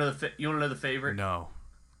know the favorite? No.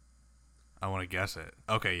 I want to guess it.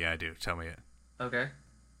 Okay, yeah, I do. Tell me it. Okay.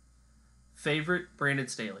 Favorite, Brandon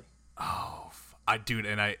Staley. Oh, dude,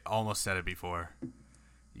 and I almost said it before.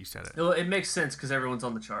 You said it. Well, it makes sense because everyone's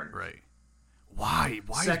on the Chargers. Right. Why?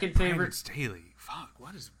 Second is Brandon favorite Staley? Fuck.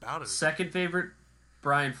 What is about it? Second favorite,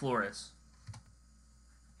 Brian Flores.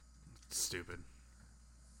 Stupid.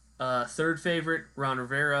 Third favorite, Ron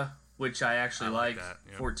Rivera, which I actually like. That.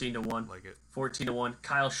 Yep. 14-1. Like it. 14-1.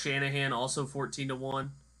 Kyle Shanahan also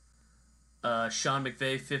 14-1. Sean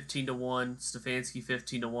McVay 15-1. Stefanski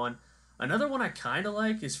 15-1. Another one I kind of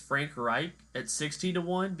like is Frank Reich at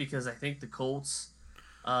 16-1 because I think the Colts.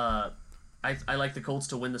 I like the Colts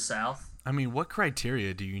to win the South. I mean, what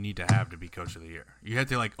criteria do you need to have to be Coach of the Year? You have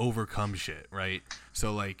to like overcome shit, right?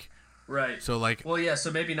 So like. Right. So like. Well, yeah.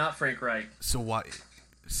 So maybe not Frank Reich. So why?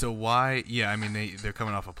 Yeah, I mean they're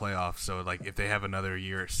coming off a playoff, so like if they have another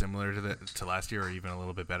year similar to last year or even a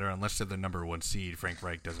little bit better, unless they're the number 1 seed, Frank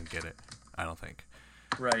Reich doesn't get it. I don't think.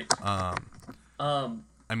 Right.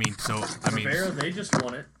 Rivera, they just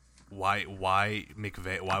won it. Why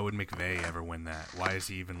McVay? Why would McVay ever win that? Why is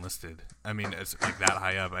he even listed? I mean, it's like that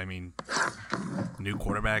high up. I mean, new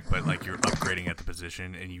quarterback, but like you're upgrading at the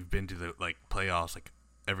position, and you've been to the like playoffs like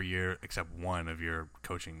every year except one of your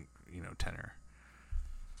coaching tenure.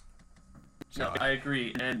 So, no, I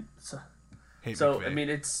agree, and so McVay. I mean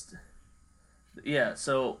it's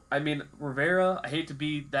So I mean Rivera, I hate to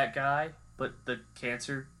be that guy, but the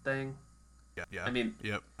cancer thing. Yeah. I mean,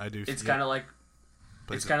 yep, I do. It's kind of like.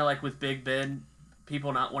 It's kind of like with Big Ben,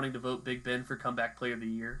 people not wanting to vote Big Ben for Comeback Player of the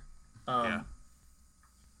Year.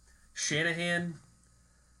 Shanahan,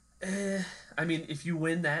 I mean, if you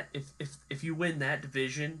win that, if you win that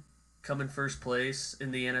division, come in first place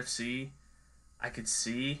in the NFC, I could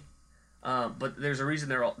see. But there's a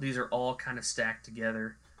reason these are all kind of stacked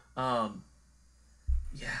together. Robert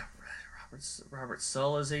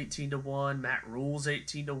Sulla's 18-1, Matt Rule's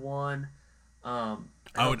 18-1. I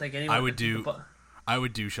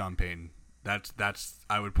would do Sean Payton. I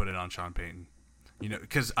would put it on Sean Payton. You know,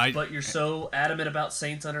 because But you're so adamant about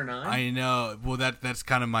Saints under 9. I know. Well, that's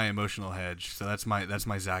kind of my emotional hedge. So that's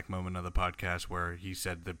my Zack moment of the podcast where he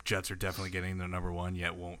said the Jets are definitely getting their number 1,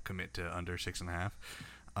 yet won't commit to under 6.5.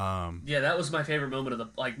 Yeah, that was my favorite moment of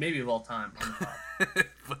maybe of all time on the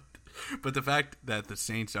pod. but the fact that the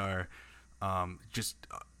Saints are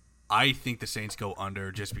I think the Saints go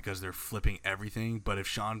under just because they're flipping everything. But if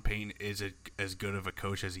Sean Payton is as good of a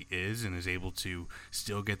coach as he is and is able to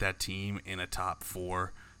still get that team in a top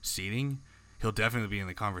 4 seeding, he'll definitely be in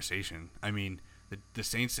the conversation. I mean, the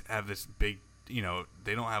Saints have this big, they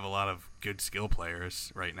don't have a lot of good skill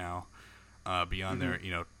players right now beyond their,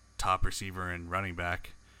 top receiver and running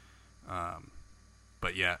back.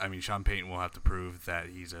 But yeah, I mean, Sean Payton will have to prove that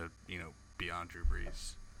he's beyond Drew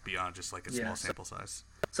Brees, beyond just like a small sample size.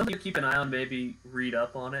 Something to keep an eye on, maybe read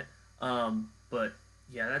up on it. But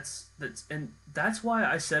yeah, that's why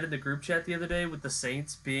I said in the group chat the other day with the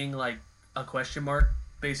Saints being like a question mark,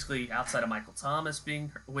 basically outside of Michael Thomas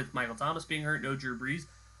being hurt, no Drew Brees.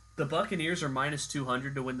 The Buccaneers are minus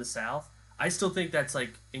 200 to win the South. I still think that's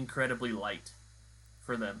like incredibly light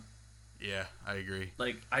for them. Yeah, I agree.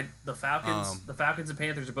 Like the Falcons and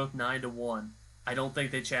Panthers are both 9-1. I don't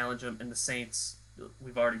think they challenge them, and the Saints,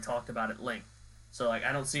 we've already talked about at length. So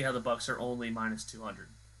I don't see how the Bucs are only minus 200.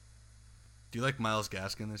 Do you like Myles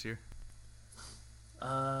Gaskin this year?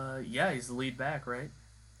 Yeah, he's the lead back, right?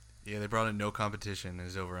 Yeah, they brought in no competition.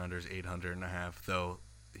 His over/under is 800.5, though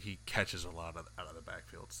he catches a lot out of the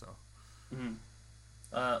backfield. So,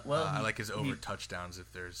 I like his over touchdowns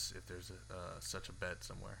if there's such a bet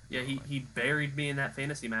somewhere. Yeah, he buried me in that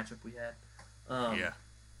fantasy matchup we had.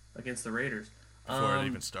 Against the Raiders before it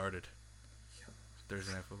even started.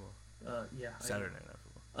 Thursday Night Football. Saturday Night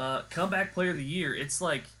Football. Comeback Player of the Year. It's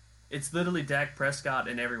literally Dak Prescott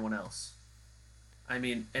and everyone else. I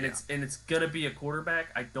mean, it's gonna be a quarterback.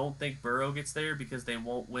 I don't think Burrow gets there because they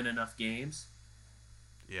won't win enough games.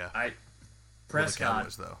 Yeah. Prescott. Well, the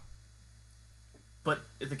Cowboys though. But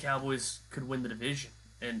if the Cowboys could win the division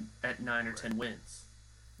and at 9 or 10 wins.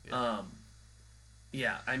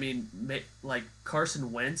 Yeah. I mean, like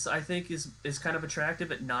Carson Wentz, I think is kind of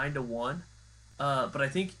attractive at 9-1. But I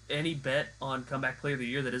think any bet on Comeback Player of the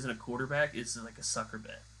Year that isn't a quarterback is like a sucker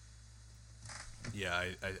bet. Yeah,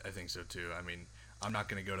 I think so too. I mean, I'm not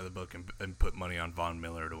going to go to the book and put money on Von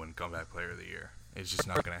Miller to win Comeback Player of the Year. It's just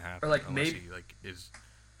not going to happen. Or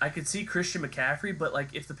I could see Christian McCaffrey, but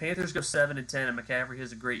like if the Panthers go 7-10 and McCaffrey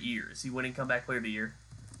has a great year, is he winning Comeback Player of the Year?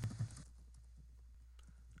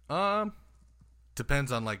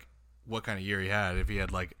 Depends on like what kind of year he had. If he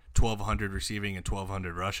had like 1,200 receiving and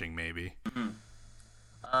 1,200 rushing, maybe.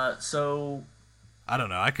 So I don't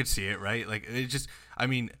know. I could see it, right? Like it just. I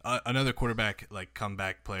mean, another quarterback like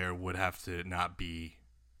comeback player would have to not be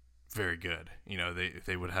very good.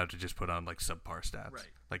 They would have to just put on like subpar stats. Right.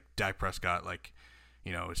 Like Dak Prescott, like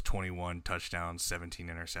is 21 touchdowns, 17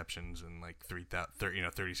 interceptions, and like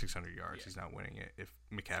 3,600 yards. Yeah. He's not winning it if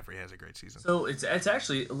McCaffrey has a great season. So it's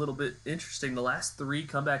actually a little bit interesting. The last 3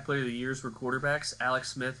 Comeback Player of the Years were quarterbacks: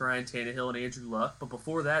 Alex Smith, Ryan Tannehill, and Andrew Luck. But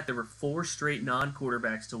before that, there were 4 straight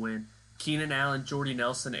non-quarterbacks to win: Keenan Allen, Jordy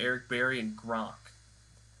Nelson, Eric Berry, and Gronk.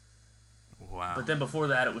 Wow. But then before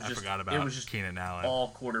that, it was just Keenan Allen.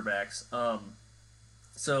 All quarterbacks.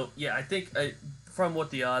 So yeah, I think from what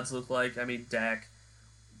the odds look like, I mean Dak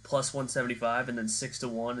plus 175, and then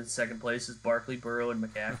 6-1 in second place is Barkley, Burrow, and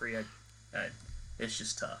McCaffrey. It's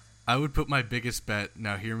just tough. I would put my biggest bet.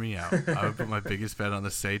 Now hear me out. I would put my biggest bet on the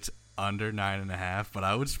Saints under 9.5, but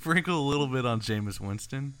I would sprinkle a little bit on Jameis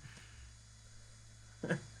Winston.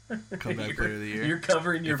 Comeback Player of the Year. You're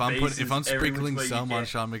covering your bases. If I'm sprinkling some on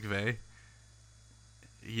Sean McVay.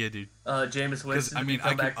 Yeah, dude. Jameis Winston. I mean,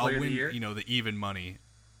 I'll win. The even money.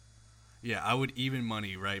 Yeah, I would even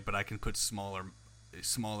money, right? But I can put smaller,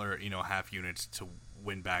 half units to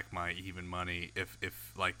win back my even money if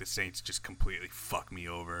like the Saints just completely fuck me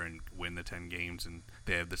over and win the 10 games and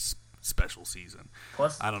they have this special season.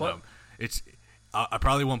 I don't know. I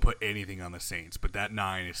probably won't put anything on the Saints, but that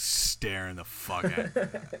 9 is staring the fuck at me.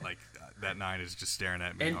 Like that 9 is just staring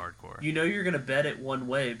at me hardcore. You're going to bet it one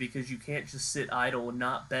way because you can't just sit idle and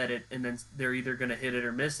not bet it, and then they're either going to hit it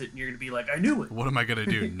or miss it, and you're going to be like, I knew it. What am I going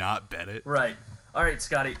to do? Not bet it? Right. All right,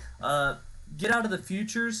 Scotty. Get out of the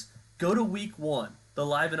futures. Go to week 1, the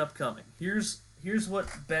live and upcoming. Here's what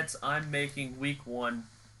bets I'm making week 1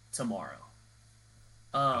 tomorrow.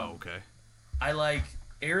 Okay. I like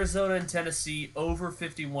Arizona and Tennessee over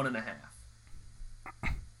 51.5.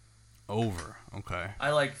 Over. Okay. I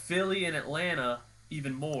like Philly and Atlanta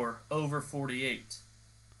even more over 48.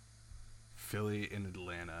 Philly and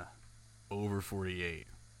Atlanta over 48.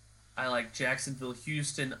 I like Jacksonville,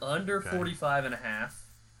 Houston under Okay. 45.5.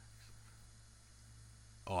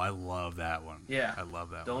 Oh, I love that one. Yeah. I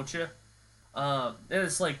love that one. Don't you? And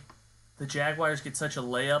it's like the Jaguars get such a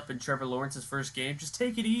layup in Trevor Lawrence's first game. Just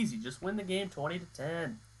take it easy. Just win the game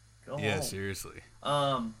 20-10. Go Yeah, home. seriously.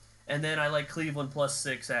 And then I like Cleveland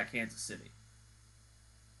 +6 at Kansas City.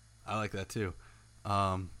 I like that too.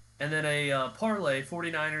 And then a parlay,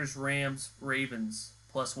 49ers, Rams, Ravens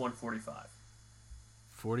 +145.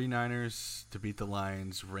 49ers to beat the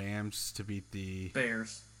Lions, Rams to beat the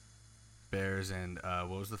Bears. Bears, and what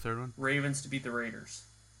was the third one? Ravens to beat the Raiders.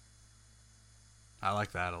 I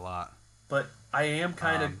like that a lot. But I am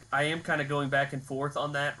kind of going back and forth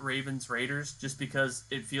on that Ravens Raiders just because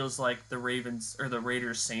it feels like the Ravens or the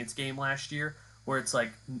Raiders Saints game last year where it's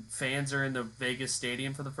like fans are in the Vegas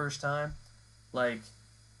stadium for the first time. Like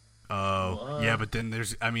Yeah, but then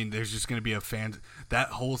there's just going to be a fan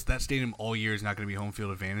that stadium all year is not going to be home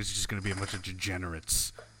field advantage. It's just going to be a bunch of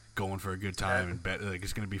degenerates going for a good time and bet like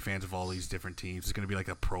it's going to be fans of all these different teams. It's going to be like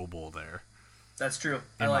a Pro Bowl there. That's true.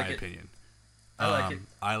 In my opinion. I like it.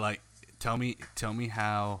 I like. Tell me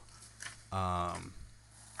how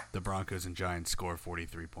the Broncos and Giants score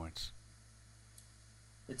 43 points.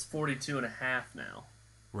 It's 42.5 now.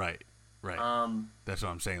 Right. That's what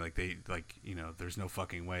I'm saying. Like there's no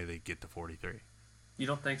fucking way they get to 43. You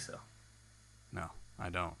don't think so? No, I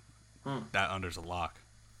don't. That under's a lock.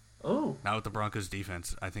 Oh. Not with the Broncos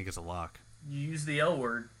defense. I think it's a lock. You use the L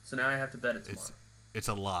word, so now I have to bet it tomorrow. It's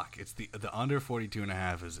a lock. It's the under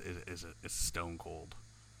 42.5 is stone cold.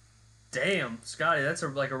 Damn, Scotty, that's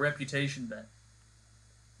like a reputation bet.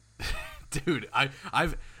 Dude,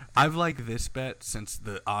 I've liked this bet since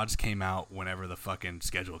the odds came out whenever the fucking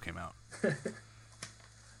schedule came out.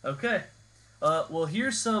 Okay. Well,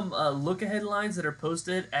 here's some look-ahead lines that are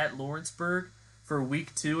posted at Lawrenceburg for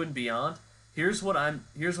Week 2 and beyond. Here's what I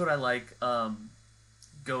like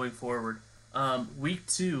going forward. Week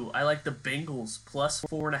 2, I like the Bengals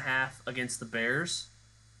 +4.5 against the Bears.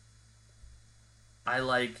 I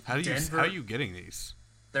like Denver. How are you getting these?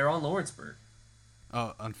 They're on Lawrenceburg.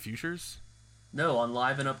 Oh, on futures? No, on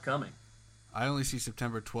Live and Upcoming. I only see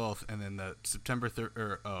September 12th and then the September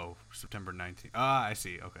 19th. Ah, I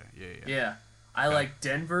see. Okay. Yeah. Yeah. I like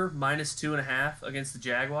Denver -2.5 against the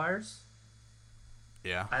Jaguars.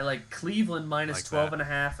 Yeah. I like Cleveland Like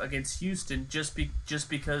 -12.5 against Houston just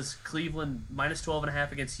because Cleveland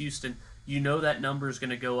 -12.5 against Houston, you know that number is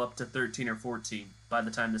going to go up to 13 or 14 by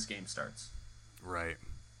the time this game starts. Right.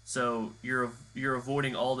 So you're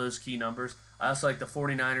avoiding all those key numbers. I also like the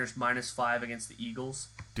 49ers -5 against the Eagles.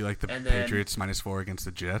 Do you like the And then- Patriots -4 against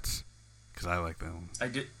the Jets? Because I like them.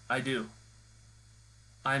 I do.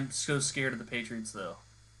 I'm so scared of the Patriots though,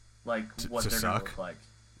 like what to they're gonna suck? look like.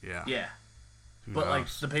 Yeah. Yeah, Who but like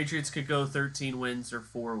knows? the Patriots could go 13 wins or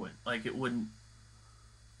 4 wins. Like it wouldn't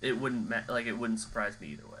surprise me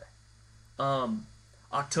either way.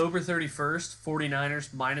 October 31st, 49ers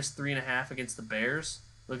 -3.5 against the Bears.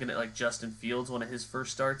 Looking at like Justin Fields, one of his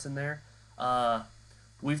first starts in there.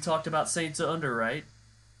 We've talked about Saints under, right?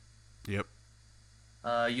 Yep.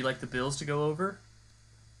 You like the Bills to go over?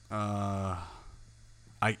 I'm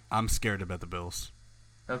scared about the Bills.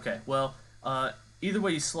 Okay, well, either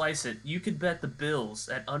way you slice it, you could bet the Bills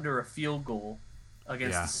at under a field goal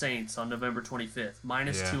against the Saints on November 25th,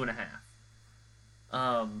 -2.5.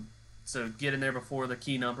 So get in there before the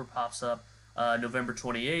key number pops up. November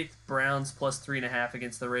 28th, Browns +3.5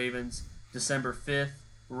 against the Ravens. December 5th,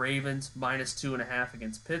 Ravens -2.5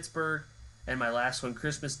 against Pittsburgh. And my last one,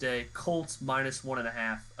 Christmas Day, Colts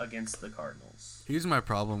 -1.5 against the Cardinals. Here's my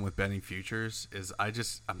problem with betting futures is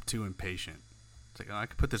I'm too impatient. It's like, I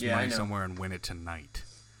could put this Yeah, I money know. somewhere and win it tonight.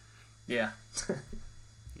 Yeah.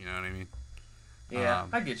 You know what I mean? Yeah,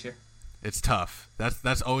 I get you. It's tough.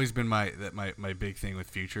 That's always been my big thing with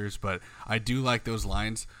futures, but I do like those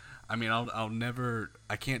lines. I mean,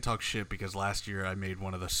 I can't talk shit because last year I made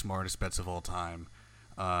one of the smartest bets of all time,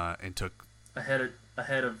 and took Ahead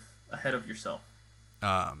of yourself.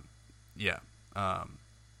 I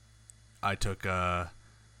took the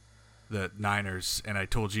Niners, and I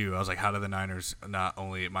told you, I was like, how do the Niners not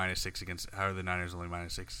only -6 against? How are the Niners only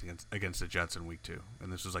 -6 against the Jets in Week 2?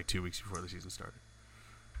 And this was like 2 weeks before the season started.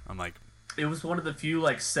 I'm like, It was one of the few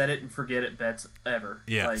like set it and forget it bets ever.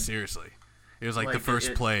 yeah, Like, seriously. It was like the like,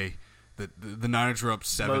 first play. The Niners were up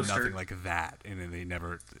 7-0 Mostert. like that, and then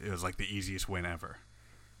it was like the easiest win ever.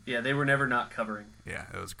 Yeah, they were never not covering. Yeah,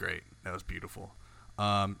 it was great. That was beautiful.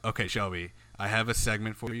 Okay, Shelby, I have a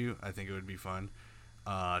segment for you. I think it would be fun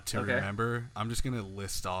to remember. I'm just going to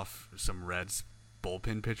list off some Reds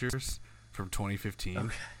bullpen pitchers from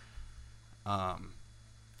 2015. Okay.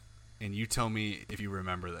 and you tell me if you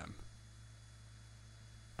remember them.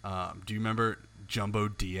 Do you remember Jumbo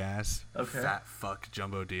Diaz? Okay. Fat fuck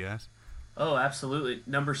Jumbo Diaz. Oh, absolutely.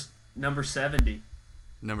 Number 70.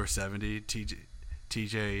 Number 70,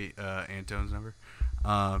 TJ Antone's number.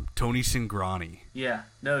 Tony Cingrani. Yeah.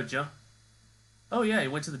 No, Oh, yeah, he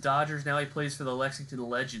went to the Dodgers. Now he plays for the Lexington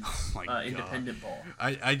Legends. Oh my God. Independent ball.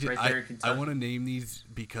 I right there in Kentucky. I want to name these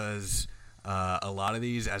because a lot of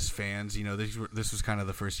these, as fans, you know, this was kind of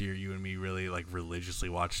the first year you and me really like religiously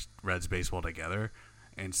watched Reds baseball together,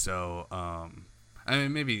 and so I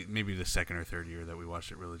mean maybe the second or third year that we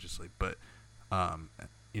watched it religiously, but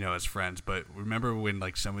you know, as friends. But remember when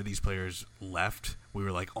like some of these players left, we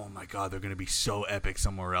were like, oh my God, they're gonna be so epic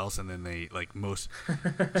somewhere else, and then they like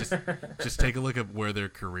just take a look at where their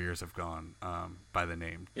careers have gone by the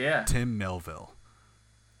name. Yeah. Tim Melville.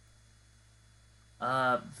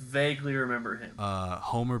 Vaguely remember him.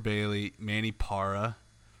 Homer Bailey, Manny Parra.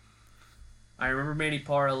 I remember Manny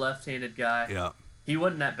Parra, left-handed guy. Yeah. He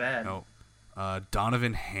wasn't that bad. No.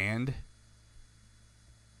 Donovan Hand.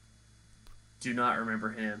 Do not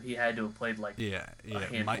remember him. He had to have played like Yeah. a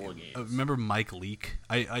handful of games. Remember Mike Leake?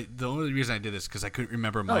 The only reason I did this because I couldn't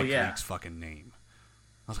remember Mike Leake's fucking name.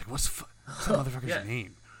 I was like, what's the motherfucker's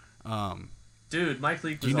name? Dude, Mike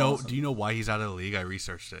Leake was awesome. Do you know why he's out of the league? I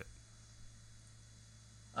researched it.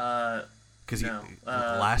 Because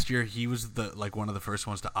last year he was one of the first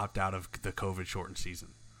ones to opt out of the COVID shortened season.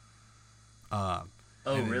 And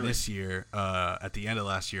then really? This year, at the end of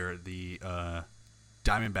last year, the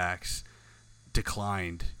Diamondbacks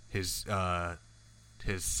declined his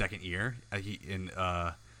second year. In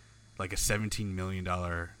like a $17 million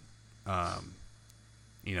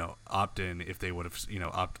opt-in if they would have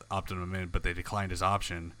opted him in, but they declined his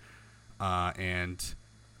option, and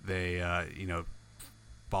they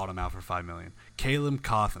bought him out for $5 million. Caleb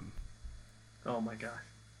Cotham. Oh my gosh.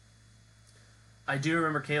 I do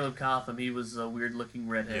remember Caleb Cotham. He was a weird-looking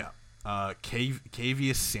redhead. Yeah.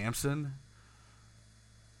 Kevius Sampson.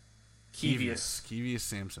 Kevius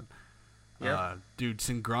Sampson. Yep. Dude,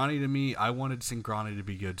 Cingrani to me, I wanted Cingrani to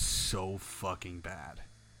be good so fucking bad.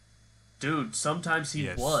 Dude, sometimes he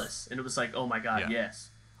was. And it was like, oh my God,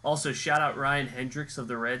 yes. Also, shout out Ryan Hendricks of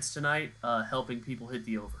the Reds tonight, helping people hit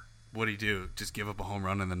the over. What'd he do? Just give up a home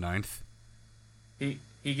run in the ninth? He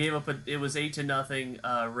gave up it was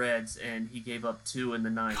 8-0 Reds, and he gave up 2 in the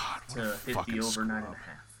ninth to hit the over 9.5.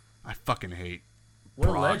 I fucking hate what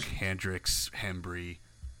Brock, Hendricks, Hembry,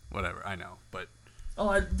 whatever. I know, but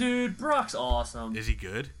dude, Brock's awesome. Is he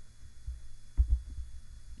good?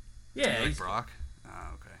 Yeah, you like Brock.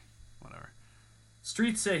 Oh, okay, whatever.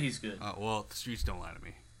 Streets say he's good. Well, the streets don't lie to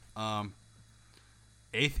me.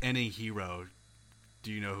 Eighth inning hero.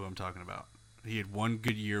 Do you know who I'm talking about? He had one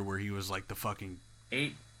good year where he was like the fucking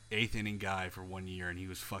eighth inning guy for 1 year, and he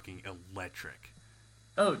was fucking electric.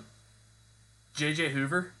 Oh, J.J.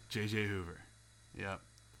 Hoover? J.J. Hoover. Yep.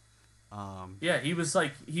 Yeah, he was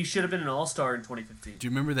like, he should have been an all-star in 2015. Do you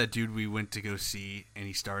remember that dude we went to go see, and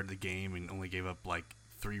he started the game and only gave up like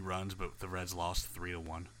 3 runs, but the Reds lost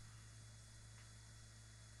 3-1?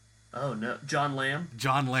 Oh, no. John Lamb?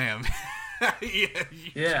 John Lamb.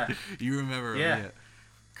 Yeah. You remember him, yeah.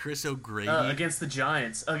 Chris O'Grady. Against the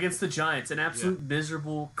Giants. An absolute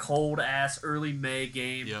miserable, cold-ass early May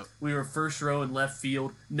game. Yep. We were first row in left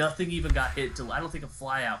field. Nothing even got hit. I don't think a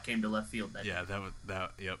flyout came to left field that day.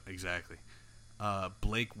 Yep, exactly.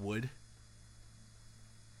 Blake Wood.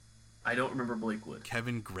 I don't remember Blake Wood.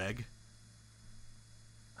 Kevin Gregg.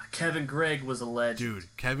 Kevin Gregg was a legend.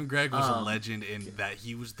 Dude, Kevin Gregg was a legend in that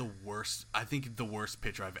he was the worst, I think the worst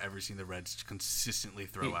pitcher I've ever seen the Reds consistently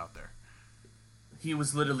throw out there. He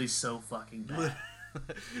was literally so fucking bad.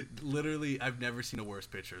 Literally, I've never seen a worse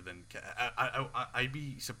pitcher than. I'd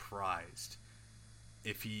be surprised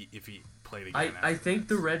if he played again. I think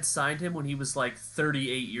the Reds signed him when he was like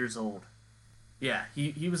 38 years old. Yeah,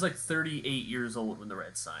 he was like 38 years old when the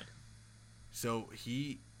Reds signed him. So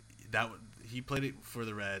he played it for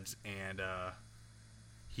the Reds, and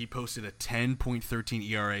he posted a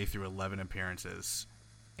 10.13 ERA through 11 appearances,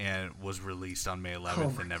 and was released on May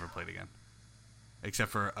 11th and never played again.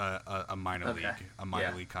 Except for a minor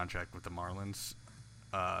league contract with the Marlins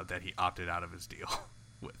that he opted out of his deal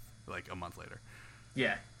with like a month later.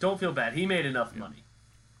 Yeah, don't feel bad. He made enough money.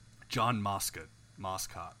 John Moscott.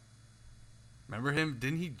 Remember him?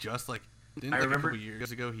 Didn't he just like? Didn't I like remember a couple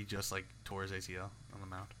years ago he just like tore his ACL on the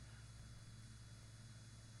mound?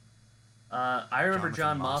 I remember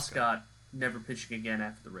Jonathan John Moscott never pitching again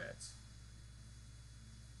after the Reds.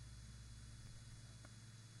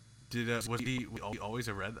 Was he always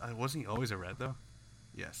a Red? Wasn't he always a Red though?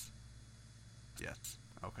 Yes.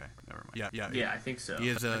 Okay, never mind. Yeah. Yeah, I think so.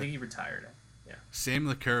 I think he retired. Yeah. Sam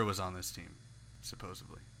LeCure was on this team,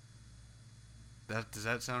 supposedly. Does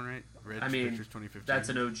that sound right? Reds Pictures 2015. That's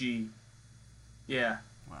an OG. Yeah.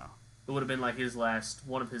 Wow. It would have been like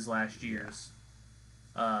one of his last years.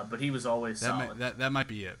 But he was always solid. That might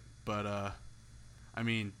be it. But I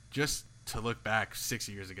mean, just to look back 6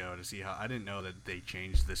 years ago to see how I didn't know that they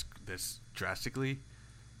changed this drastically.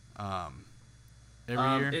 Every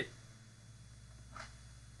year.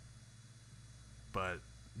 But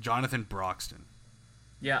Jonathan Broxton.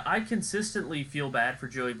 Yeah, I consistently feel bad for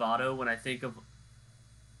Joey Votto when I think of.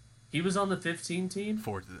 He was on the 15 team?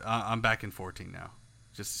 I'm back in 14 now,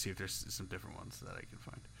 just to see if there's some different ones that I can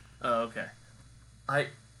find. Oh, okay.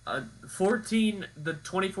 14. The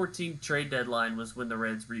 2014 trade deadline was when the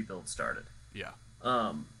Reds rebuild started. Yeah.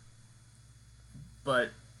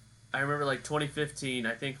 But I remember like 2015.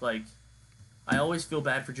 I think like I always feel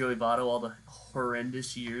bad for Joey Votto, all the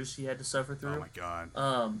horrendous years he had to suffer through. Oh my god.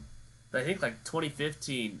 But I think like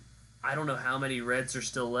 2015. I don't know how many Reds are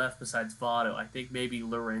still left besides Votto. I think maybe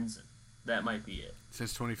Lorenzen. That might be it.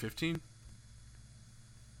 Since 2015?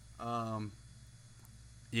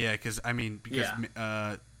 Yeah, because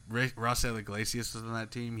Raisel Iglesias was on that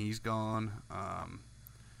team. He's gone.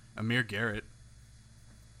 Amir Garrett.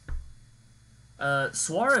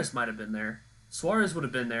 Suarez might have been there. Suarez would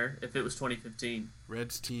have been there if it was 2015.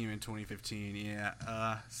 Reds team in 2015, yeah.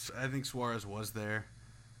 I think Suarez was there.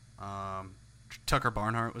 Tucker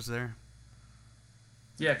Barnhart was there.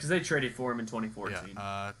 Yeah, because they traded for him in 2014.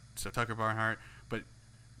 Yeah, so Tucker Barnhart. But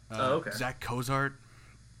okay. Zach Cozart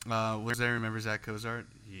was there. Remember Zach Cozart?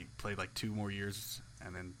 He played like 2 more years,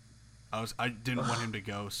 and then I didn't want him to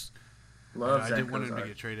go. Love Zach I didn't want him Cozart. to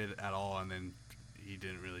get traded at all, and then he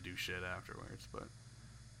didn't really do shit afterwards, but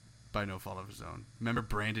by no fault of his own. Remember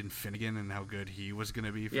Brandon Finnegan and how good he was going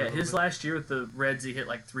to be? His last year with the Reds, he hit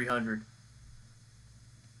like 300.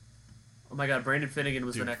 Oh my god, Brandon Finnegan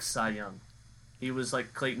was the next Cy Young. He was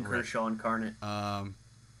like Clayton Kershaw incarnate.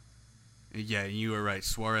 Yeah, you were right.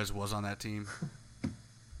 Suarez was on that team.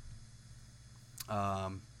 Yeah.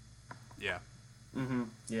 Mm-hmm.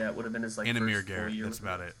 Yeah, it would have been his like and first Amir full Garrett. year. That's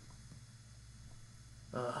about it.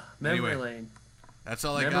 Memory Anyway, lane. That's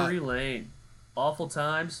all I got. Memory lane. Awful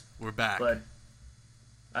times. We're back. But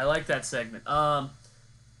I like that segment.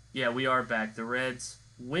 Yeah, we are back. The Reds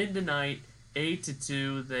win tonight,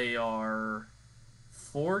 8-2. They are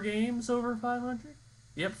 4 games over 500.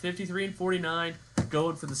 Yep, 53-49.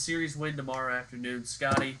 Going for the series win tomorrow afternoon.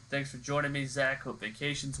 Scotty, thanks for joining me. Zach, hope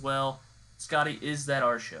vacation's well. Scotty, is that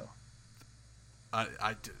our show? I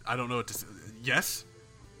don't know what to say. Yes?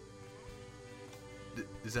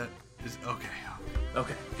 Is okay.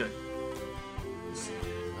 Okay, good.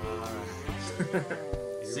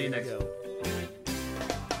 See you next time.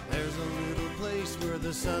 There's a little place where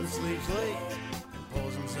the sun sleeps late and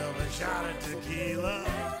pours himself a shot of tequila.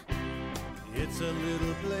 It's a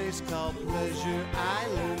little place called Pleasure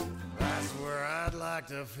Island. That's where I'd like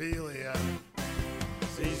to feel ya.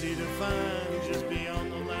 It's easy to find just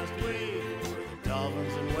beyond the last wave, where the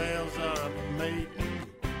dolphins and whales are up mating.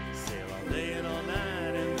 Sail all day and all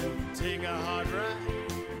night and then take a hard ride.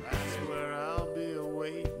 That's where I'll be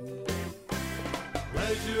awaiting.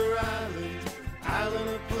 Pleasure Island, island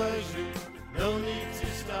of pleasure. No need to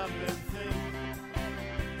stop and think.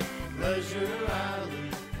 Pleasure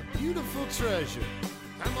Island, a beautiful treasure.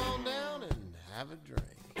 Come on down and have a drink.